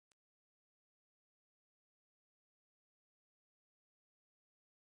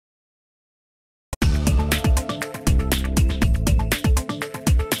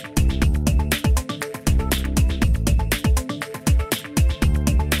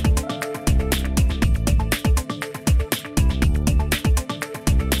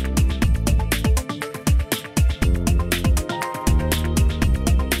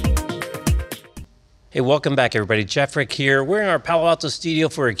Hey, welcome back everybody. Jeff Frick here. We're in our Palo Alto studio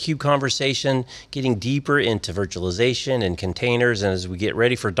for a CUBE conversation, getting deeper into virtualization and containers. And as we get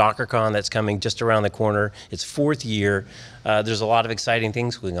ready for DockerCon that's coming just around the corner, it's 4th year. There's a lot of exciting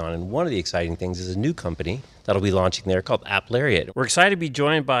things going on. And one of the exciting things is a new company that'll be launching there called AppLariat. We're excited to be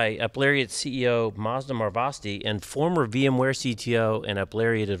joined by AppLariat CEO Mazda Marvasti and former VMware CTO and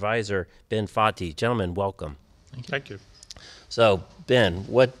AppLariat advisor Ben Fathi. Gentlemen, welcome. Thank you. So Ben,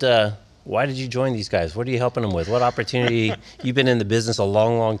 why did you join these guys? What are you helping them with? What opportunity? You've been in the business a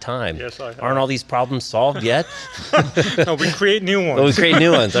long, long time. Yes, I have. Aren't all these problems solved yet? No, we create new ones. Oh, we create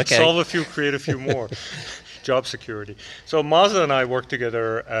new ones, okay. Solve a few, create a few more. Job security. So Mazda and I worked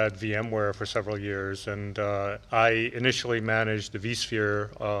together at VMware for several years, and I initially managed the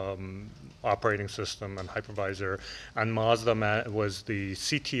vSphere operating system and hypervisor, and Mazda was the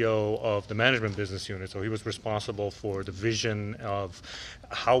CTO of the management business unit, so he was responsible for the vision of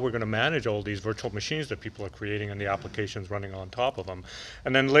how we're going to manage all these virtual machines that people are creating and the applications running on top of them.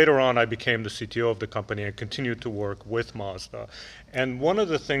 And then later on I became the CTO of the company and continued to work with Mazda. And one of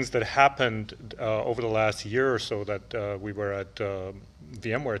the things that happened over the last year or so that we were at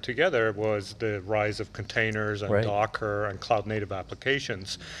VMware together was the rise of containers and Docker and cloud native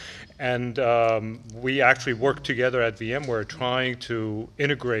applications. And we actually worked together at VMware trying to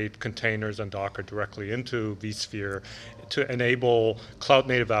integrate containers and Docker directly into vSphere to enable cloud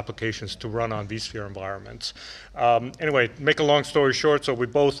native applications to run on vSphere environments. Anyway, make a long story short, so we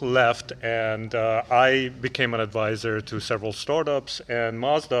both left, and I became an advisor to several startups, and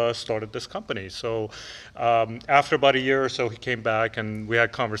Mazda started this company. So after about a year or so, he came back and we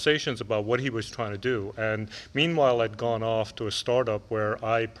had conversations about what he was trying to do. And meanwhile, I'd gone off to a startup where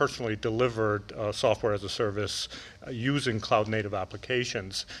I personally delivered software as a service using cloud native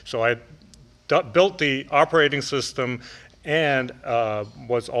applications. So I built the operating system and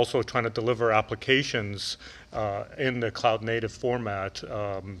was also trying to deliver applications in the cloud native format.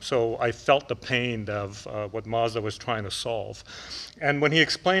 So I felt the pain of what Mazda was trying to solve. And when he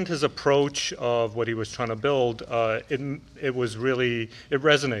explained his approach of what he was trying to build, it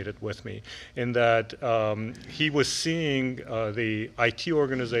resonated with me in that he was seeing the IT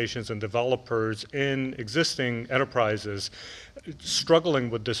organizations and developers in existing enterprises struggling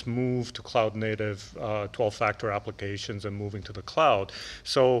with this move to cloud native 12-factor applications and moving to the cloud.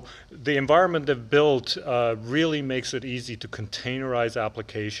 So the environment they've built really makes it easy to containerize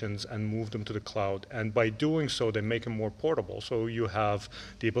applications and move them to the cloud. And by doing so, they make them more portable. So you have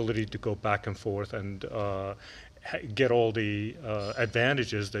the ability to go back and forth and get all the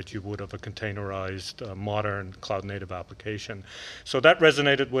advantages that you would of a containerized modern cloud native application. So that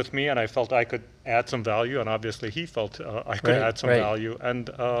resonated with me, and I felt I could add some value, and obviously he felt I could add some value. And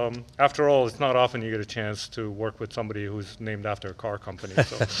after all, it's not often you get a chance to work with somebody who's named after a car company.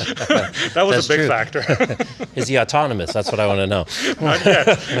 So that was a big factor. Is he autonomous? That's what I want to know. Not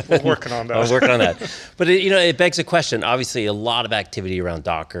yet. We're working on that. I'm working on that. But it begs a question. Obviously, a lot of activity around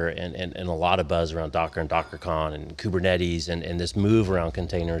Docker and a lot of buzz around Docker and DockerCon and Kubernetes and this move around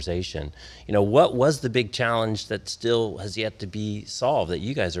containerization. What was the big challenge that still has yet to be solved that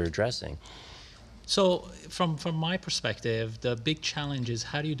you guys are addressing? So from my perspective, the big challenge is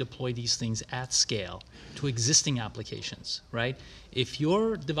how do you deploy these things at scale to existing applications, right? If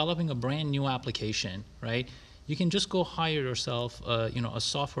you're developing a brand new application, right, you can just go hire yourself a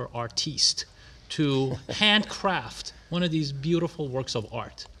software artiste to handcraft one of these beautiful works of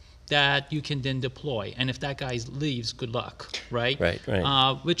art that you can then deploy. And if that guy leaves, good luck, right? Right.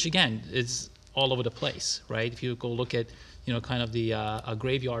 Which again is all over the place, right? If you go look at kind of the a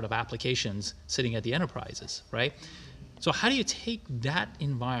graveyard of applications sitting at the enterprises, right? So how do you take that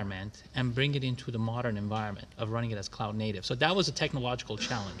environment and bring it into the modern environment of running it as cloud native? So that was a technological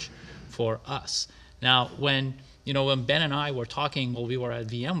challenge for us. Now, when Ben and I were talking while we were at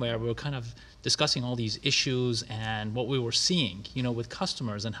VMware, we were kind of discussing all these issues and what we were seeing, with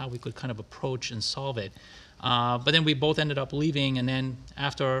customers and how we could kind of approach and solve it. But then we both ended up leaving, and then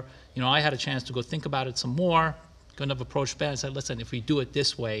after, I had a chance to go think about it some more, kind of approached Ben and said, listen, if we do it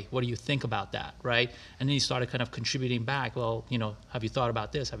this way, what do you think about that, right? And then he started kind of contributing back, well, have you thought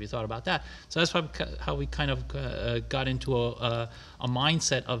about this? Have you thought about that? So that's how we kind of got into a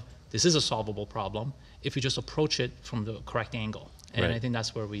mindset of this is a solvable problem if you just approach it from the correct angle. And I think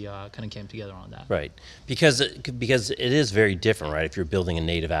that's where we kind of came together on that. Right, because it is very different, right? If you're building a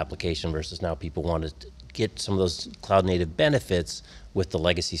native application versus now people want to get some of those cloud native benefits with the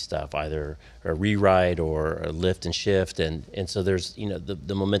legacy stuff, either a rewrite or a lift and shift, and so there's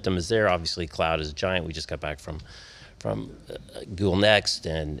the momentum is there. Obviously, cloud is giant. We just got back from Google Next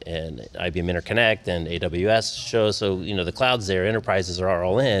and IBM Interconnect and AWS shows. So, the cloud's there, enterprises are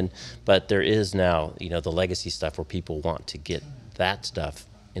all in, but there is now, the legacy stuff where people want to get that stuff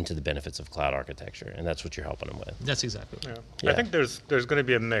into the benefits of cloud architecture, and that's what you're helping them with. That's exactly right. Yeah. I think there's going to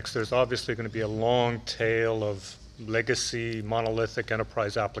be a mix. There's obviously going to be a long tail of legacy monolithic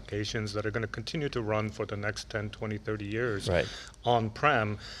enterprise applications that are going to continue to run for the next 10, 20, 30 years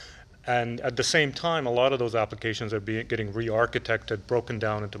on-prem. And at the same time, a lot of those applications are getting re-architected, broken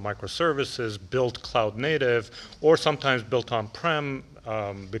down into microservices, built cloud native, or sometimes built on-prem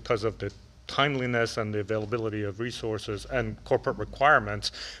because of the timeliness and the availability of resources and corporate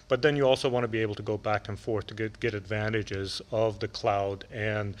requirements. But then you also want to be able to go back and forth to get advantages of the cloud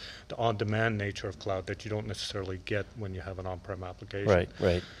and the on-demand nature of cloud that you don't necessarily get when you have an on-prem application.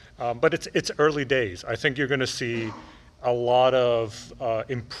 Right. But it's early days. I think you're going to see a lot of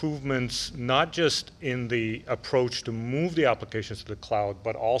improvements, not just in the approach to move the applications to the cloud,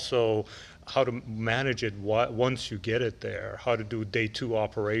 but also how to manage it once you get it there, how to do day two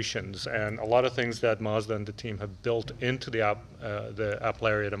operations, and a lot of things that Mazda and the team have built into the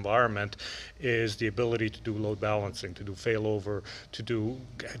AppLariat environment is the ability to do load balancing, to do failover, to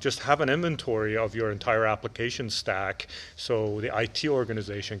just have an inventory of your entire application stack, so the IT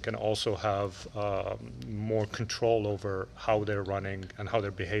organization can also have more control over how they're running and how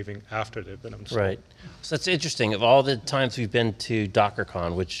they're behaving after they've been installed. Right. So that's interesting. Of all the times we've been to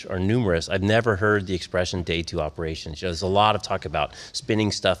DockerCon, which are numerous, I've never heard the expression day two operations. There's a lot of talk about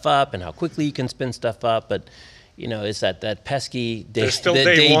spinning stuff up and how quickly you can spin stuff up, but it's that pesky day,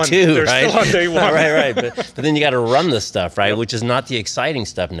 day one. Two, They're right? still on day one. right. But then you got to run the stuff, right? Yep. Which is not the exciting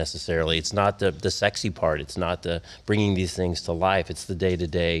stuff necessarily. It's not the sexy part. It's not the bringing these things to life. It's the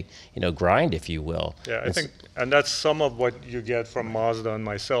day-to-day, grind, if you will. Yeah, I think, and that's some of what you get from Mazda and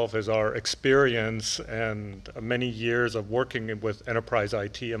myself is our experience and many years of working with enterprise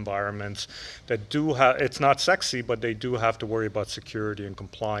IT environments that do have, it's not sexy, but they do have to worry about security and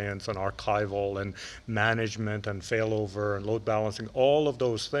compliance and archival and management and failover and load balancing. All of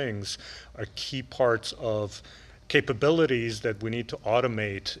those things are key parts of capabilities that we need to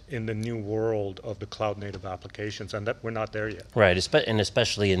automate in the new world of the cloud native applications, and that we're not there yet. Right, and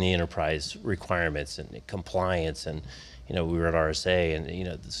especially in the enterprise requirements and compliance, and we were at RSA, and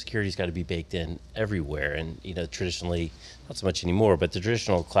the security's got to be baked in everywhere, and traditionally, not so much anymore, but the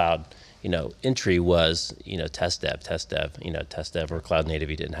traditional cloud entry was test dev or cloud native.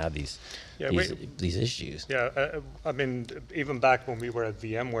 You didn't have these issues. Yeah, I mean, even back when we were at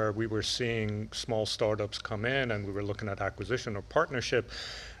VMware, we were seeing small startups come in, and we were looking at acquisition or partnership.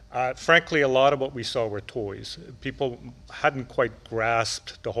 Frankly, a lot of what we saw were toys. People hadn't quite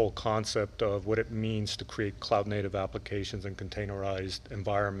grasped the whole concept of what it means to create cloud native applications and containerized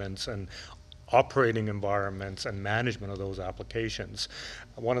environments and operating environments and management of those applications.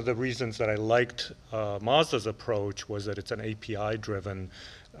 One of the reasons that I liked Mazda's approach was that it's an API-driven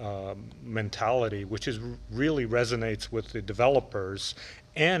mentality, which really resonates with the developers,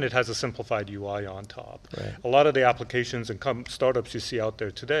 and it has a simplified UI on top. Right. A lot of the applications and startups you see out there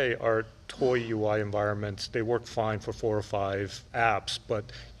today are toy UI environments. They work fine for 4 or 5 apps, but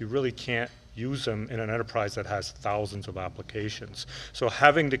you really can't use them in an enterprise that has thousands of applications. So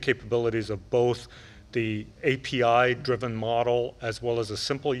having the capabilities of both the API-driven model as well as a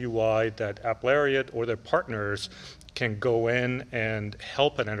simple UI that AppLariat or their partners can go in and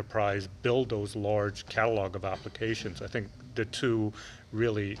help an enterprise build those large catalog of applications. I think the two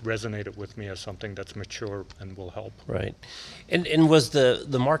really resonated with me as something that's mature and will help. Right. And was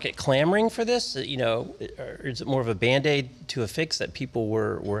the market clamoring for this? Or is it more of a Band-Aid to a fix that people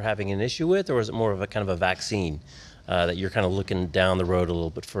were having an issue with, or is it more of a kind of a vaccine that you're kind of looking down the road a little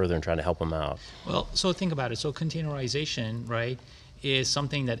bit further and trying to help them out? Well, so think about it. So containerization, right, is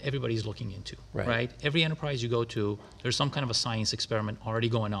something that everybody's looking into, right? Every enterprise you go to, there's some kind of a science experiment already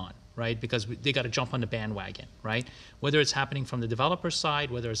going on, right? Because they got to jump on the bandwagon, right? Whether it's happening from the developer side,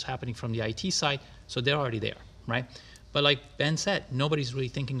 whether it's happening from the IT side, so they're already there, right? But like Ben said, nobody's really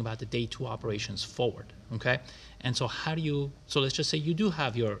thinking about the day two operations forward, okay? And so so let's just say you do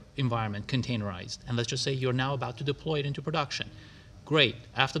have your environment containerized, and let's just say you're now about to deploy it into production. Great,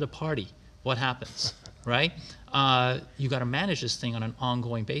 after the party, what happens, right? You got to manage this thing on an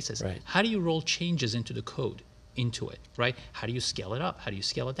ongoing basis. Right. How do you roll changes into the code, into it, right? How do you scale it up? How do you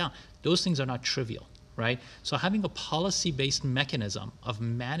scale it down? Those things are not trivial, right? So having a policy-based mechanism of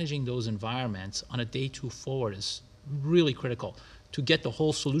managing those environments on a day two forward is really critical to get the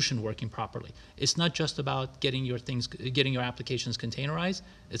whole solution working properly. It's not just about getting your applications containerized.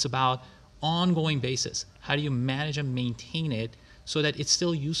 It's about ongoing basis. How do you manage and maintain it so that it's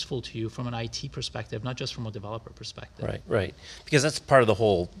still useful to you from an IT perspective, not just from a developer perspective. Right, right. Because that's part of the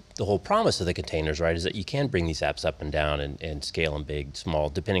whole promise of the containers, right? Is that you can bring these apps up and down and scale them big, small,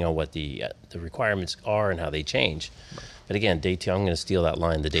 depending on what the requirements are and how they change. Right. But again, day two, I'm going to steal that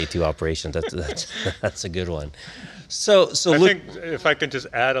line, the day two operations. That's a good one. So I think if I can just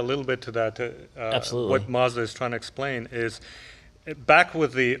add a little bit to that, absolutely. What Mazda is trying to explain is, back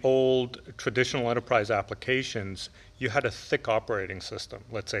with the old traditional enterprise applications, you had a thick operating system,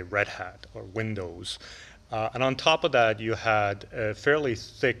 let's say Red Hat or Windows. And on top of that, you had a fairly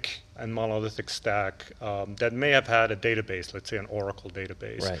thick and monolithic stack that may have had a database, let's say an Oracle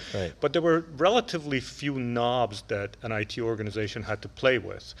database. Right, right. But there were relatively few knobs that an IT organization had to play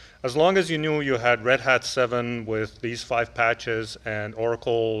with. As long as you knew you had Red Hat 7 with these 5 patches and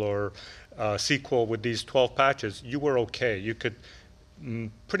Oracle or SQL with these 12 patches, you were okay. You could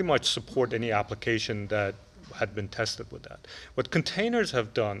pretty much support any application that had been tested with that. What containers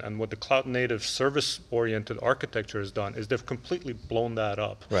have done and what the cloud native service oriented architecture has done is they've completely blown that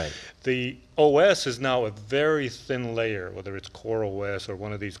up. Right. The OS is now a very thin layer, whether it's Core OS or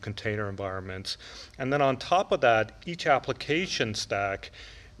one of these container environments. And then on top of that, each application stack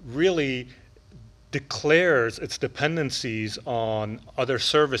really declares its dependencies on other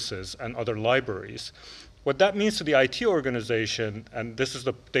services and other libraries. What that means to the IT organization, and this is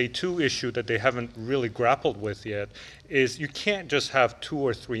the day two issue that they haven't really grappled with yet, is you can't just have 2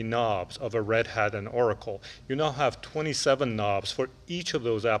 or 3 knobs of a Red Hat and Oracle. You now have 27 knobs for each of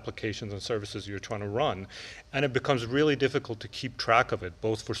those applications and services you're trying to run. And it becomes really difficult to keep track of it,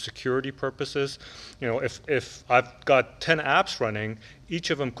 both for security purposes. You know, if I've got 10 apps running,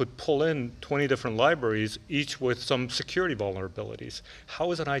 each of them could pull in 20 different libraries, each with some security vulnerabilities.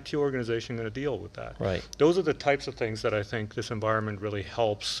 How is an IT organization going to deal with that? Right. Those are the types of things that I think this environment really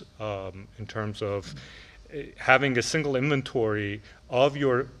helps in terms of having a single inventory of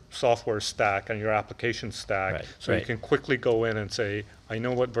your software stack and your application stack, right, so you can quickly go in and say, I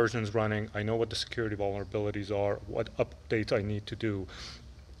know what version is running, I know what the security vulnerabilities are, what updates I need to do,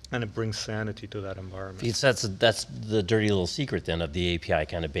 and it brings sanity to that environment. Because that's the dirty little secret then of the API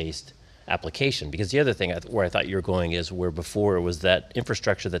kind of based application. Because the other thing where I thought you were going is where before it was that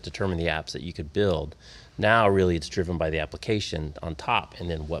infrastructure that determined the apps that you could build. Now really it's driven by the application on top, and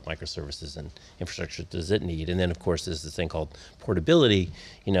then what microservices and infrastructure does it need. And then of course there's this thing called portability.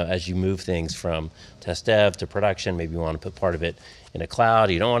 You know, as you move things from test dev to production, maybe you want to put part of it in a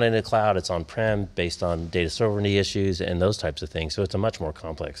cloud, you don't want it in a cloud, it's on-prem based on data sovereignty issues and those types of things. So it's a much more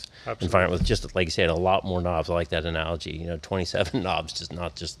complex environment with, just like you said, a lot more knobs. I like that analogy, you know, 27 knobs, just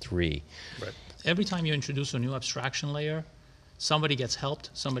not just 3. Right. Every time you introduce a new abstraction layer, somebody gets helped,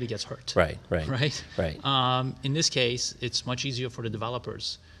 somebody gets hurt. Right, right. Right? Right. In this case, it's much easier for the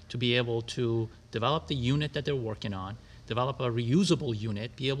developers to be able to develop the unit that they're working on, develop a reusable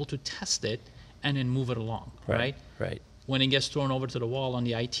unit, be able to test it, and then move it along, right? Right. When it gets thrown over to the wall on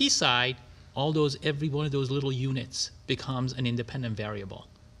the IT side, every one of those little units becomes an independent variable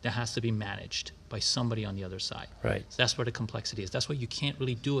that has to be managed by somebody on the other side. Right. So that's where the complexity is. That's why you can't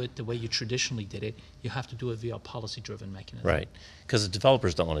really do it the way you traditionally did it. You have to do it via a policy-driven mechanism. Right. Because the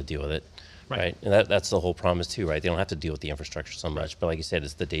developers don't want to deal with it. Right. And that's the whole promise too, right? They don't have to deal with the infrastructure so much, but like you said,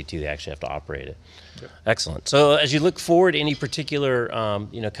 it's the day 2 they actually have to operate it. Yep. Excellent. So as you look forward, any particular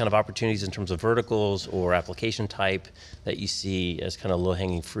kind of opportunities in terms of verticals or application type that you see as kind of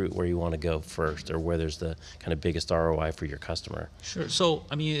low-hanging fruit where you want to go first, or where there's the kind of biggest ROI for your customer? Sure. So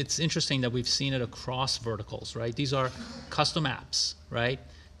I mean, it's interesting that we've seen it across verticals, right? These are custom apps, right,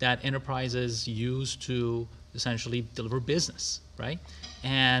 that enterprises use to essentially deliver business, right?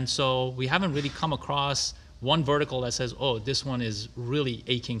 And so we haven't really come across one vertical that says, oh, this one is really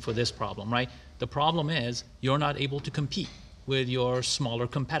aching for this problem, right? The problem is you're not able to compete with your smaller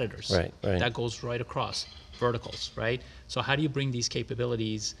competitors. Right. That goes right across verticals, right? So how do you bring these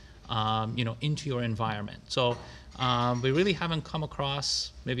capabilities, into your environment? So we really haven't come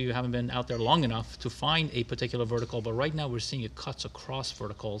across, maybe we haven't been out there long enough to find a particular vertical, but right now we're seeing it cuts across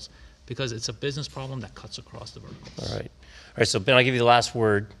verticals because it's a business problem that cuts across the verticals. All right, so Ben, I'll give you the last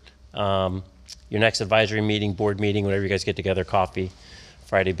word. Your next advisory meeting, board meeting, whenever you guys get together, coffee,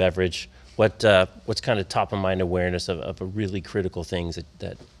 Friday beverage, what's kind of top of mind awareness of a really critical things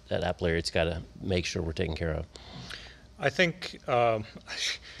that AppLariat's got to make sure we're taking care of? I think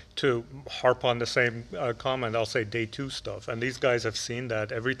to harp on the same comment, I'll say day 2 stuff. And these guys have seen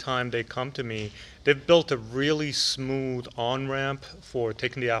that every time they come to me, they've built a really smooth on-ramp for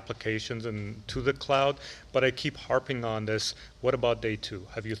taking the applications to the cloud. But I keep harping on this. What about day 2?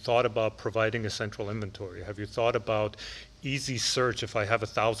 Have you thought about providing a central inventory? Have you thought about easy search if I have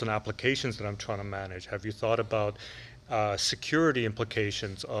 1,000 applications that I'm trying to manage? Have you thought about security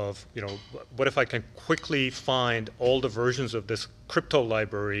implications of, what if I can quickly find all the versions of this crypto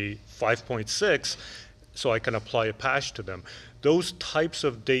library 5.6 so I can apply a patch to them. Those types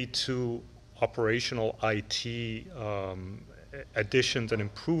of day two operational IT additions and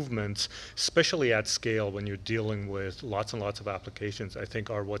improvements, especially at scale when you're dealing with lots and lots of applications, I think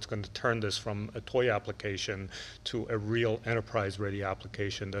are what's going to turn this from a toy application to a real enterprise-ready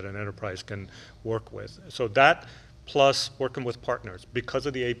application that an enterprise can work with. So that, plus working with partners. Because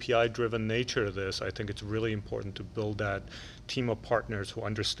of the API-driven nature of this, I think it's really important to build that team of partners who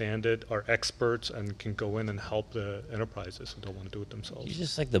understand it, are experts, and can go in and help the enterprises who don't want to do it themselves. You're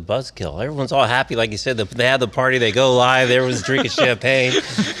just like the buzzkill. Everyone's all happy, like you said. They have the party, they go live, everyone's drinking champagne,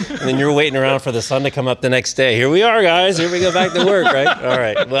 and then you're waiting around for the sun to come up the next day. Here we are, guys. Here we go back to work, right? All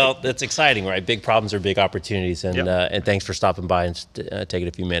right. Well, that's exciting, right? Big problems are big opportunities, and and thanks for stopping by and taking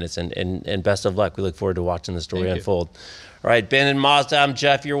a few minutes. And best of luck. We look forward to watching the story unfold. All right, Ben and Mazda, I'm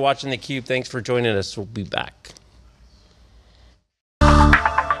Jeff. You're watching theCUBE. Thanks for joining us. We'll be back.